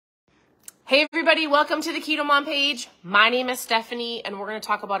Hey everybody, welcome to the Keto Mom page. My name is Stephanie and we're going to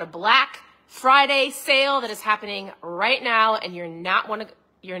talk about a Black Friday sale that is happening right now and you're not going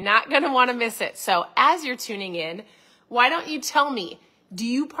to want to miss it. So as you're tuning in, why don't you tell me, do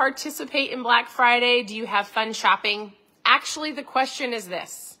you participate in Black Friday? Do you have fun shopping? Actually, the question is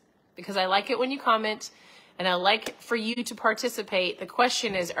this, because I like it when you comment and I like for you to participate. The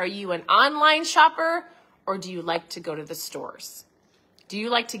question is, are you an online shopper or do you like to go to the stores? Do you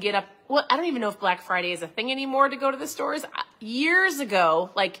like to get up? Well, I don't even know if Black Friday is a thing anymore to go to the stores. Years ago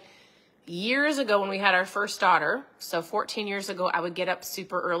when we had our first daughter, so 14 years ago, I would get up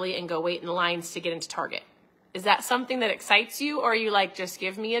super early and go wait in lines to get into Target. Is that something that excites you, or are you like, just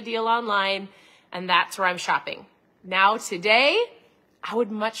give me a deal online and that's where I'm shopping? Now today, I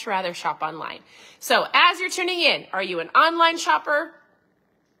would much rather shop online. So as you're tuning in, are you an online shopper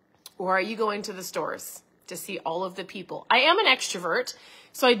or are you going to the stores to see all of the people? I am an extrovert,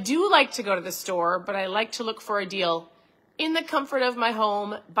 so I do like to go to the store, but I like to look for a deal in the comfort of my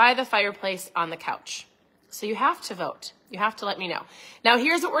home, by the fireplace, on the couch. So you have to vote. You have to let me know. Now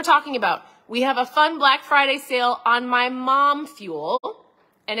here's what we're talking about. We have a fun Black Friday sale on my mom fuel,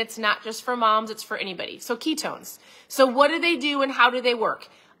 and it's not just for moms, it's for anybody. So ketones. So what do they do and how do they work?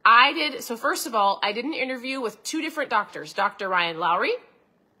 So first of all, I did an interview with two different doctors, Dr. Ryan Lowry.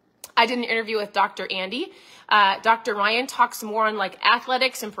 I did an interview with Dr. Andy. Dr. Ryan talks more on like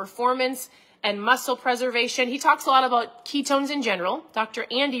athletics and performance and muscle preservation. He talks a lot about ketones in general. Dr.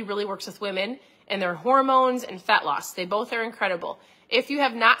 Andy really works with women and their hormones and fat loss. They both are incredible. If you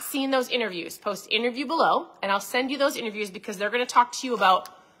have not seen those interviews, post interview below, and I'll send you those interviews because they're going to talk to you about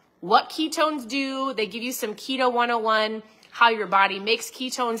what ketones do. They give you some Keto 101, how your body makes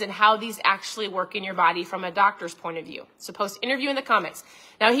ketones and how these actually work in your body from a doctor's point of view. So post interview in the comments.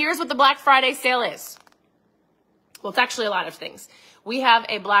 Now here's what the Black Friday sale is. Well, it's actually a lot of things. We have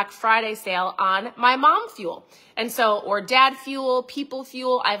a Black Friday sale on my mom fuel. And so, or dad fuel, people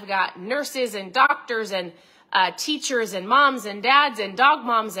fuel. I've got nurses and doctors and teachers and moms and dads and dog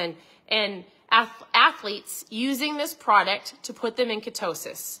moms and athletes using this product to put them in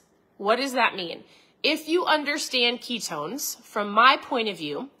ketosis. What does that mean? If you understand ketones, from my point of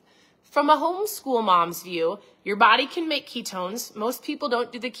view, from a homeschool mom's view, your body can make ketones. Most people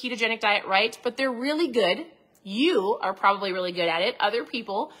don't do the ketogenic diet right, but they're really good. You are probably really good at it. Other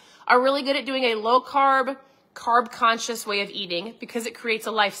people are really good at doing a low carb, carb conscious way of eating because it creates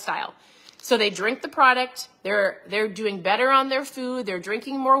a lifestyle. So they drink the product, they're doing better on their food, they're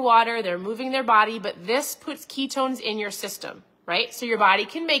drinking more water, they're moving their body, but this puts ketones in your system, right? So your body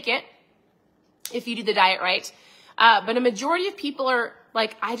can make it if you do the diet right. But a majority of people are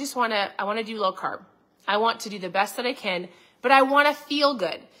like, I want to do low carb. I want to do the best that I can, but I want to feel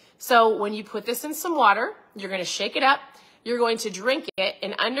good. So when you put this in some water, you're going to shake it up, you're going to drink it,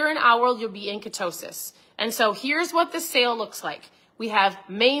 and under an hour, you'll be in ketosis. And so here's what the sale looks like. We have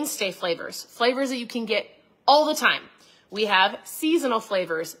mainstay flavors that you can get all the time. We have seasonal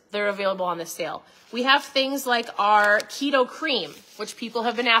flavors that are available on the sale. We have things like our keto cream, which people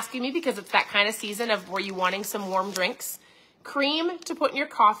have been asking me because it's that kind of season of where you wanting some warm drinks. Cream to put in your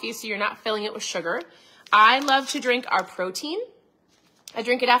coffee so you're not filling it with sugar. I love to drink our protein. I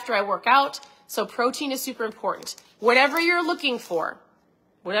drink it after I work out, so protein is super important. Whatever you're looking for,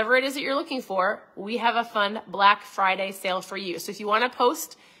 whatever it is that you're looking for, we have a fun Black Friday sale for you. So if you want to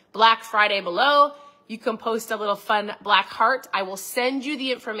post Black Friday below, you can post a little fun black heart. I will send you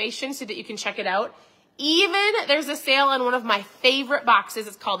the information so that you can check it out. Even there's a sale on one of my favorite boxes.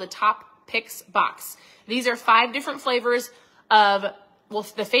 It's called the Top Picks box. These are 5 different flavors of, well,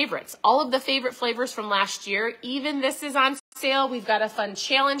 the favorites. All of the favorite flavors from last year. Even this is on sale. We've got a fun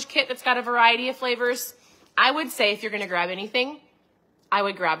challenge kit that's got a variety of flavors. I would say if you're going to grab anything, I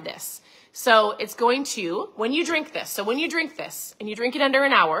would grab this. So it's going to, when you drink this and you drink it under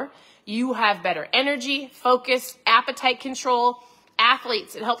an hour, you have better energy, focus, appetite control.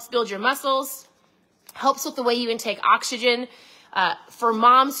 Athletes, it helps build your muscles, helps with the way you intake oxygen. For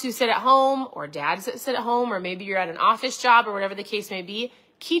moms who sit at home or dads that sit at home, or maybe you're at an office job or whatever the case may be,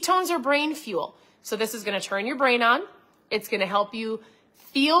 ketones are brain fuel. So this is going to turn your brain on. It's going to help you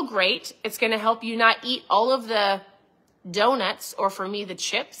feel great. It's going to help you not eat all of the donuts, or for me, the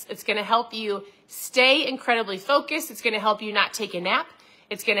chips. It's going to help you stay incredibly focused. It's going to help you not take a nap.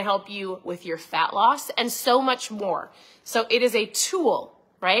 It's going to help you with your fat loss and so much more. So it is a tool,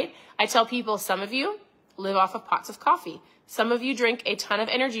 right? I tell people, some of you live off of pots of coffee. Some of you drink a ton of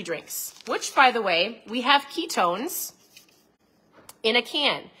energy drinks, which, by the way, we have ketones in a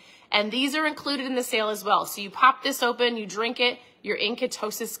can. And these are included in the sale as well. So you pop this open, you drink it, you're in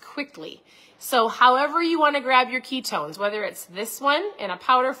ketosis quickly. So however you want to grab your ketones, whether it's this one in a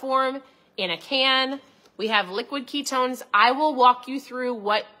powder form, in a can. We have liquid ketones. I will walk you through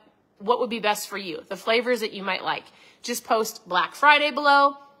what would be best for you, the flavors that you might like. Just post Black Friday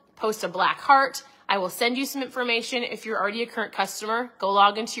below, post a black heart. I will send you some information. If you're already a current customer, go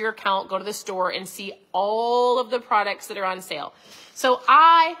log into your account, go to the store and see all of the products that are on sale. So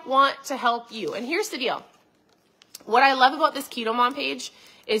I want to help you. And here's the deal. What I love about this Keto Mom page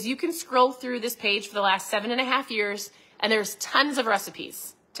is you can scroll through this page for the last 7.5 years, and there's tons of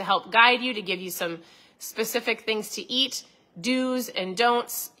recipes to help guide you, to give you some specific things to eat, do's and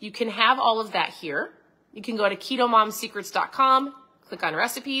don'ts. You can have all of that here. You can go to ketomomsecrets.com, click on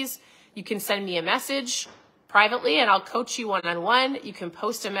recipes. You can send me a message privately and I'll coach you one-on-one. You can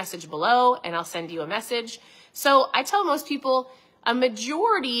post a message below and I'll send you a message. So I tell most people a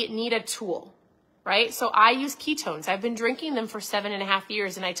majority need a tool, right? So I use ketones. I've been drinking them for 7.5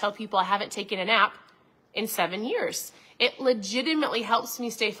 years, and I tell people I haven't taken a nap in 7 years. It legitimately helps me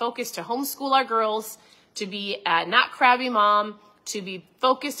stay focused, to homeschool our girls, to be a not crabby mom, to be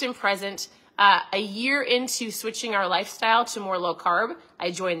focused and present. A year into switching our lifestyle to more low carb, I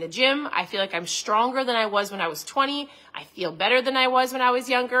joined the gym. I feel like I'm stronger than I was when I was 20. I feel better than I was when I was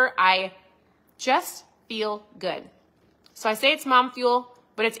younger. I just feel good. So I say it's mom fuel,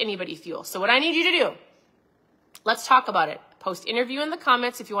 but it's anybody fuel. So what I need you to do, let's talk about it. Post interview in the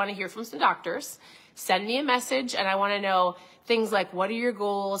comments if you want to hear from some doctors. Send me a message, and I want to know things like, what are your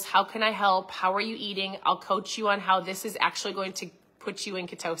goals? How can I help? How are you eating? I'll coach you on how this is actually going to put you in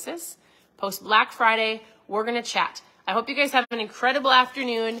ketosis. Post Black Friday. We're going to chat. I hope you guys have an incredible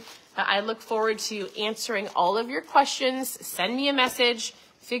afternoon. I look forward to answering all of your questions. Send me a message.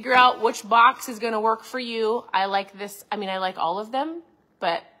 Figure out which box is going to work for you. I like this. I mean, I like all of them,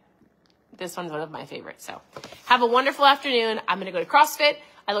 but this one's one of my favorites. So have a wonderful afternoon. I'm going to go to CrossFit.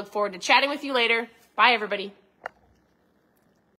 I look forward to chatting with you later. Bye, everybody.